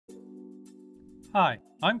Hi,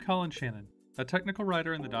 I'm Colin Shannon, a technical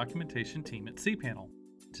writer in the documentation team at cPanel.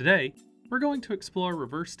 Today, we're going to explore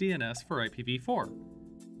reverse DNS for IPv4.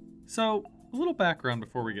 So, a little background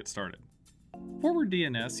before we get started. Forward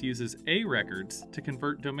DNS uses A records to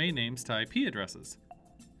convert domain names to IP addresses.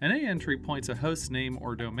 An A entry points a host name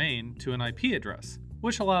or domain to an IP address,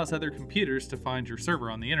 which allows other computers to find your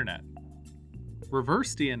server on the internet.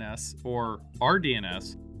 Reverse DNS, or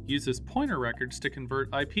rDNS, uses pointer records to convert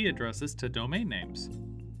IP addresses to domain names.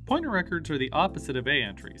 Pointer records are the opposite of A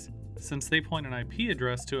entries, since they point an IP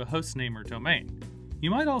address to a host name or domain.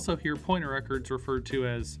 You might also hear pointer records referred to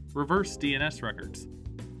as reverse DNS records.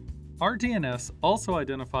 rDNS also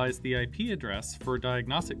identifies the IP address for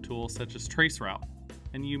diagnostic tools such as traceroute,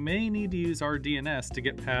 and you may need to use rDNS to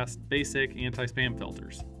get past basic anti-spam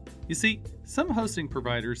filters. You see, some hosting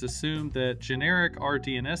providers assume that generic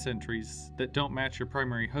rDNS entries that don't match your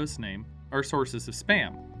primary host name are sources of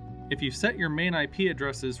spam. If you set your main IP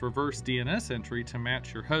address's reverse DNS entry to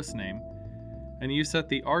match your host name, and you set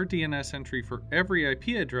the rDNS entry for every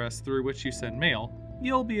IP address through which you send mail,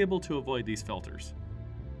 you'll be able to avoid these filters.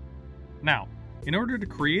 Now, in order to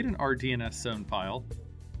create an rDNS zone file,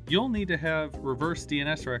 you'll need to have reverse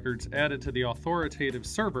DNS records added to the authoritative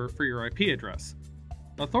server for your IP address.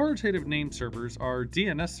 Authoritative name servers are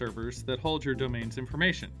DNS servers that hold your domain's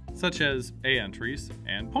information, such as A entries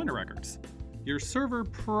and pointer records. Your server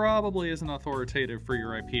probably isn't authoritative for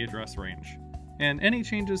your IP address range, and any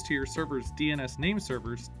changes to your server's DNS name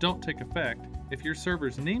servers don't take effect if your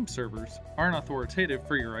server's name servers aren't authoritative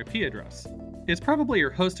for your IP address. It's probably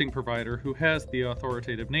your hosting provider who has the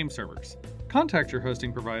authoritative name servers. Contact your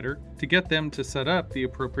hosting provider to get them to set up the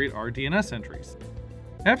appropriate rDNS entries.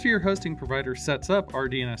 After your hosting provider sets up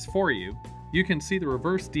rDNS for you, you can see the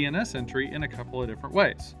reverse DNS entry in a couple of different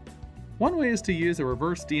ways. One way is to use a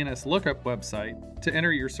Reverse DNS Lookup website to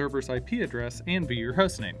enter your server's IP address and view your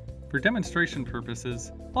hostname. For demonstration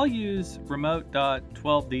purposes, I'll use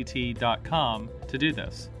remote.12dt.com to do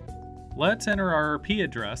this. Let's enter our IP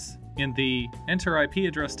address in the Enter IP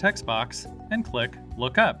Address text box and click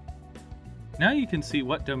Lookup. Now you can see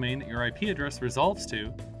what domain that your IP address resolves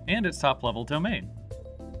to and its top-level domain.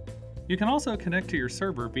 You can also connect to your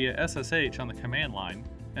server via SSH on the command line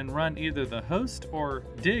and run either the host or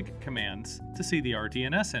dig commands to see the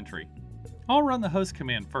rDNS entry. I'll run the host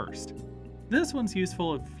command first. This one's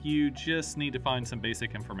useful if you just need to find some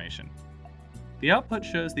basic information. The output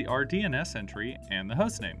shows the rDNS entry and the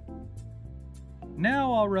hostname.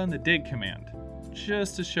 Now I'll run the dig command,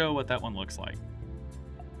 just to show what that one looks like.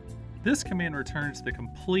 This command returns the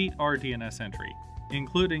complete rDNS entry,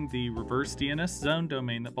 including the reverse DNS zone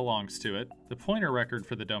domain that belongs to it, the pointer record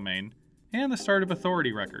for the domain, and the start of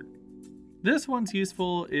authority record. This one's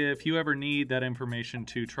useful if you ever need that information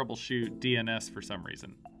to troubleshoot DNS for some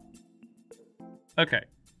reason. Okay,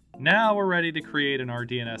 now we're ready to create an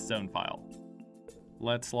rDNS zone file.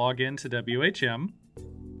 Let's log into WHM,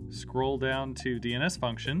 scroll down to DNS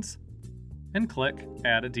functions, and click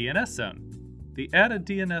Add a DNS zone. The Add a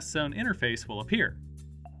DNS zone interface will appear.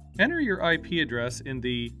 Enter your IP address in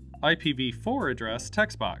the IPv4 address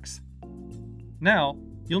text box. Now,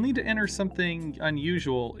 you'll need to enter something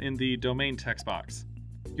unusual in the domain text box.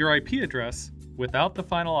 Your IP address without the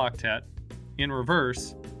final octet, in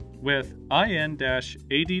reverse, with in-addr.arpa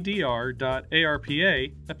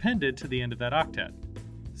appended to the end of that octet.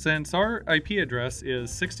 Since our IP address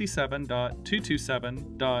is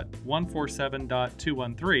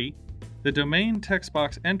 67.227.147.213, the domain text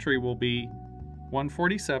box entry will be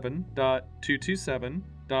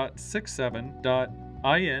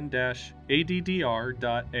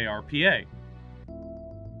 147.227.67.in-addr.arpa.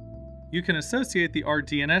 You can associate the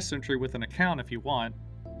rDNS entry with an account if you want,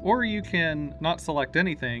 or you can not select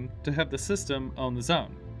anything to have the system own the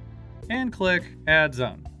zone, and click Add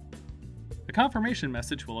Zone. A confirmation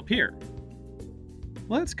message will appear.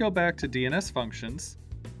 Let's go back to DNS functions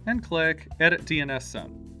and click Edit DNS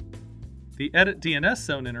Zone. The Edit DNS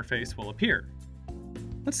Zone interface will appear.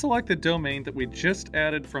 Let's select the domain that we just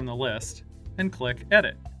added from the list and click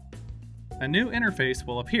Edit. A new interface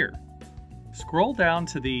will appear. Scroll down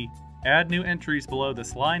to the Add New Entries below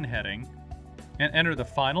this line heading and enter the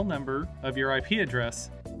final number of your IP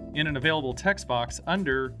address in an available text box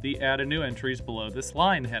under the Add a New Entries below this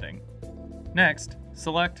line heading. Next,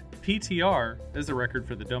 select PTR as the record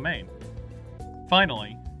for the domain.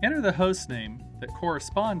 Finally, enter the host name that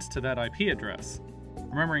corresponds to that IP address,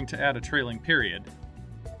 remembering to add a trailing period,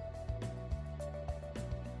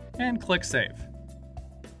 and click Save.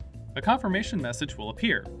 A confirmation message will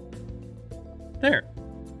appear. There!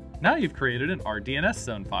 Now you've created an rDNS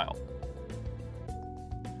zone file.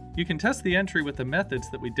 You can test the entry with the methods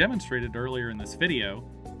that we demonstrated earlier in this video,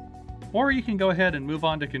 or you can go ahead and move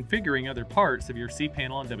on to configuring other parts of your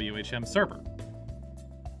cPanel and WHM server.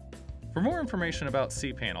 For more information about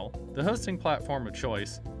cPanel, the hosting platform of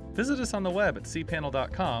choice, visit us on the web at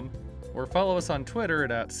cPanel.com or follow us on Twitter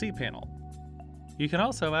at @cPanel. You can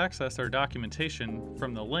also access our documentation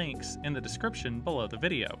from the links in the description below the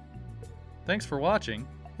video. Thanks for watching,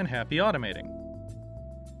 and happy automating!